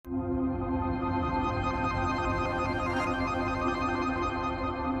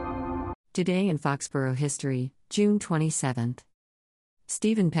Today in Foxborough History, June 27th.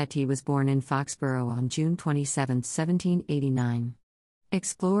 Stephen Petty was born in Foxborough on June 27, 1789.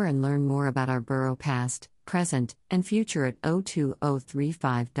 Explore and learn more about our borough past, present, and future at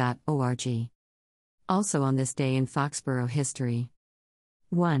 02035.org. Also on this day in Foxborough History.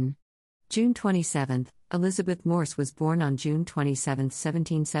 1. June 27th, Elizabeth Morse was born on June 27,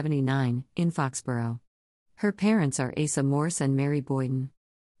 1779, in Foxborough. Her parents are Asa Morse and Mary Boyden.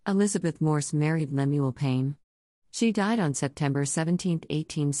 Elizabeth Morse married Lemuel Payne. She died on September 17,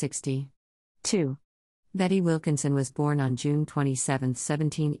 1860. 2. Betty Wilkinson was born on June 27,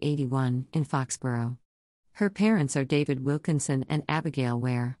 1781, in Foxborough. Her parents are David Wilkinson and Abigail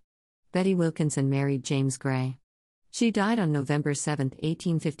Ware. Betty Wilkinson married James Gray. She died on November 7,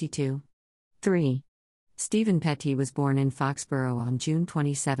 1852. 3. Stephen Petty was born in Foxborough on June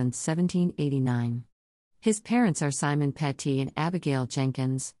 27, 1789. His parents are Simon Petty and Abigail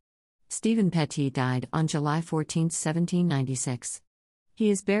Jenkins. Stephen Petty died on July 14, 1796. He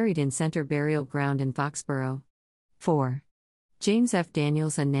is buried in Center Burial Ground in Foxborough. 4. James F.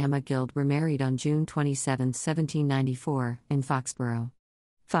 Daniels and Nama Guild were married on June 27, 1794, in Foxborough.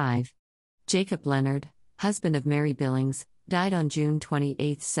 5. Jacob Leonard, husband of Mary Billings, died on June 28,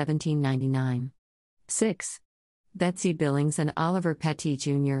 1799. 6. Betsy Billings and Oliver Petty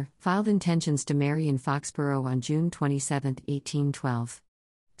Jr. filed intentions to marry in Foxborough on June 27, 1812.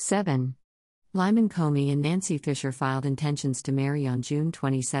 7. Lyman Comey and Nancy Fisher filed intentions to marry on June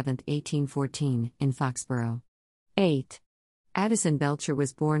 27, 1814, in Foxborough. 8. Addison Belcher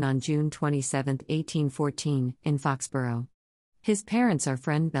was born on June 27, 1814, in Foxborough. His parents are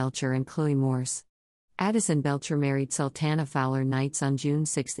Friend Belcher and Chloe Morse. Addison Belcher married Sultana Fowler Knights on June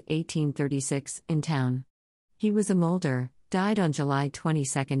 6, 1836, in town. He was a molder, died on July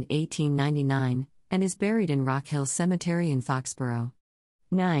 22, 1899, and is buried in Rock Hill Cemetery in Foxborough.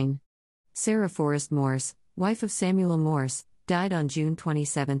 9. Sarah Forrest Morse, wife of Samuel Morse, died on June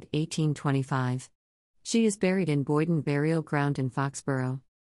 27, 1825. She is buried in Boyden Burial Ground in Foxborough.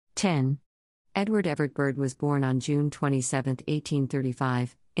 10. Edward Everett Bird was born on June 27,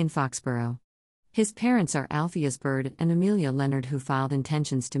 1835, in Foxborough. His parents are Alpheus Bird and Amelia Leonard, who filed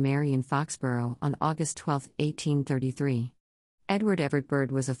intentions to marry in Foxborough on August 12, 1833. Edward Everett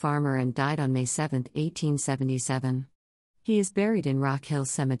Bird was a farmer and died on May 7, 1877. He is buried in Rock Hill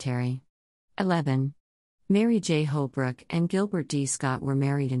Cemetery. 11. Mary J. Holbrook and Gilbert D. Scott were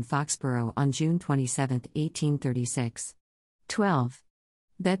married in Foxborough on June 27, 1836. 12.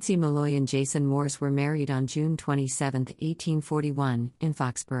 Betsy Malloy and Jason Morse were married on June 27, 1841, in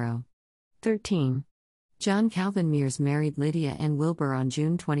Foxborough. 13. John Calvin Mears married Lydia Ann Wilbur on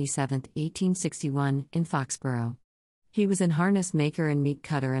June 27, 1861, in Foxborough. He was an harness maker and meat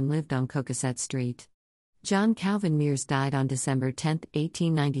cutter and lived on Cocaset Street. John Calvin Mears died on December 10,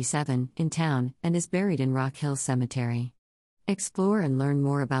 1897, in town, and is buried in Rock Hill Cemetery. Explore and learn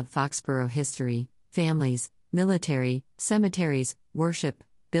more about Foxborough history, families, military, cemeteries, worship,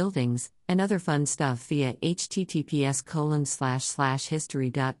 buildings, and other fun stuff via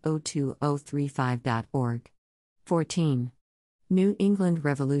https://history.02035.org. 14. New England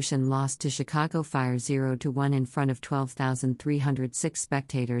Revolution lost to Chicago Fire 0-1 in front of 12,306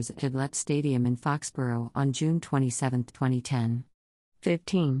 spectators at Gillette Stadium in Foxborough on June 27, 2010.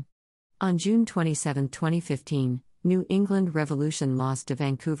 15. On June 27, 2015, New England Revolution lost to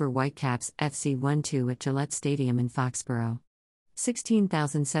Vancouver Whitecaps FC 1-2 at Gillette Stadium in Foxborough.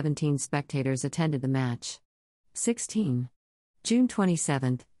 16,017 spectators attended the match. 16. June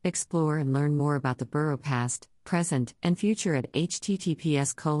 27th, explore and learn more about the borough past, present, and future at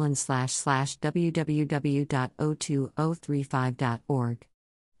https://www.02035.org.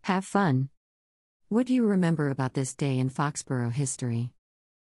 Have fun! What do you remember about this day in Foxborough history?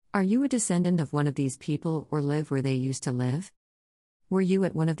 Are you a descendant of one of these people or live where they used to live? Were you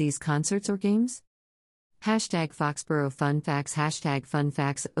at one of these concerts or games? Hashtag Foxborough Fun Facts, hashtag Fun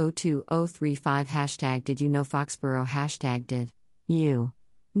Facts 02035, hashtag Did You Know Foxborough, hashtag Did You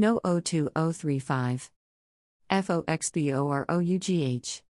Know 02035. FOXBOROUGH